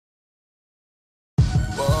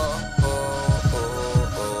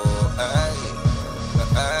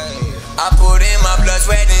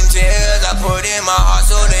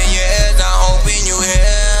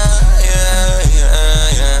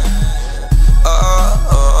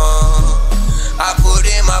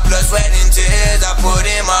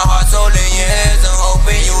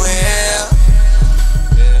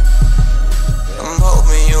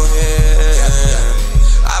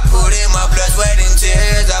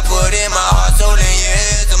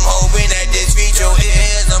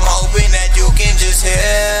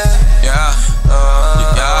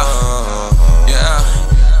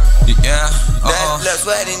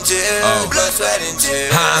sweat, and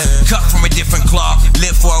tears. Cut from a different cloth,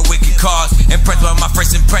 live for a wicked cause. Impressed by my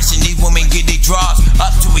first impression, these women get their draws.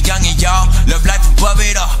 Up to a youngin', y'all, love life above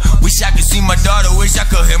it all. Wish I could see my daughter, wish I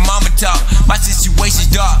could hear mama talk. My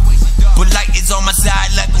situation's dark, but light is on my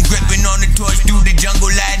side, like I'm gripping on the torch through the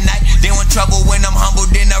jungle at night. They want trouble when I'm humble,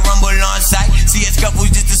 then I rumble on sight. See a scuffle,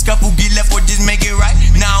 just a scuffle, get left or just make it right.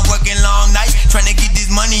 Now I'm working long nights, trying to get this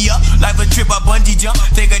money up. Life a trip, I bungee jump,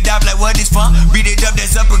 take a dive like what is fun. Beat it up,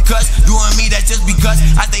 that's uppercuts. Doing me, that's just because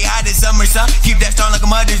I stay high this summer sun. Keep that strong like a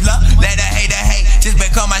mother's love. Let her hate, just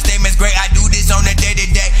become my statements great. I do this on a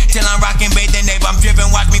day-to-day, till I'm rocking, bathing nape. I'm driven,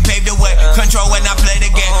 watch me pave the way. Control when I play the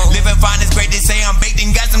game. Living fine is great, they say I'm baked and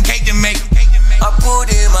got some cake to make. I put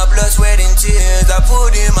in my blood, sweat, and tears. I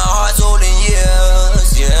put in my heart, soul, and years,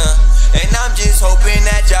 yeah. And I'm just hoping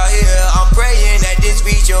that y'all hear. I'm praying that this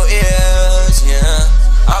reach your ears, yeah.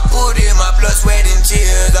 I put in my blood, sweat, and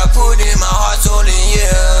tears. I put in my heart, soul, and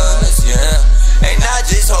years, yeah. And I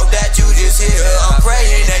just hope that you just hear. I'm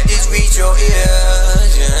praying that this reach your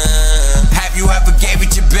ears, yeah. Have you ever gave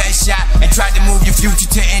it your best shot and tried to move your future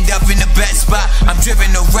to end up in the best spot? I'm driven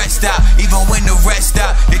to rest out, even when the rest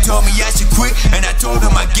out. They told me I should quit, and I told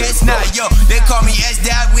them I guess not. Yo, they call me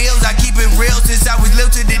Willz. I keep it real since I was little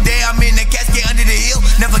to the day I'm in the casket under the hill.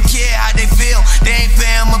 Never care how they feel. They ain't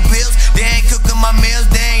paying my bills, they ain't cooking my meals,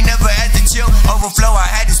 they ain't never had to chill. Overflow, I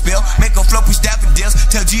had to spill. Make a flow, push daffodils.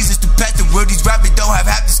 Tell Jesus to pass the wheel. These rappers don't have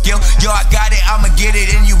half the skill. Yo, I got it, I'ma get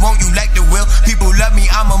it, and you won't, you like the will. People love me,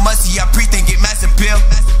 I'm a musty, I preach and get massive pill.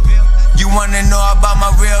 You wanna know about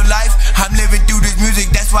my real life? I'm living through this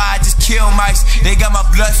music, that's why I just kill mics. They got my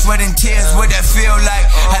blood, sweat, and tears, what that feel like?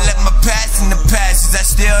 I left my past in the past, is that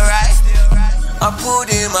still right? I put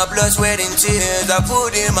in my blood, sweat, and tears. I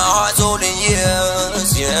put in my heart, soul, and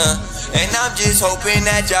years, yeah. And I'm just hoping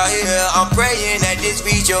that y'all hear. I'm praying that this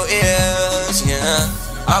reach your ears, yeah.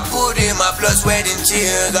 I put in my blood, sweat, and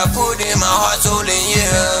tears. I put in my heart, soul, and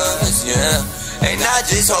years, yeah. And I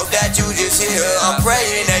just hope that you just hear. I'm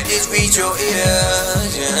praying that this reach your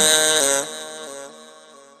ears, yeah.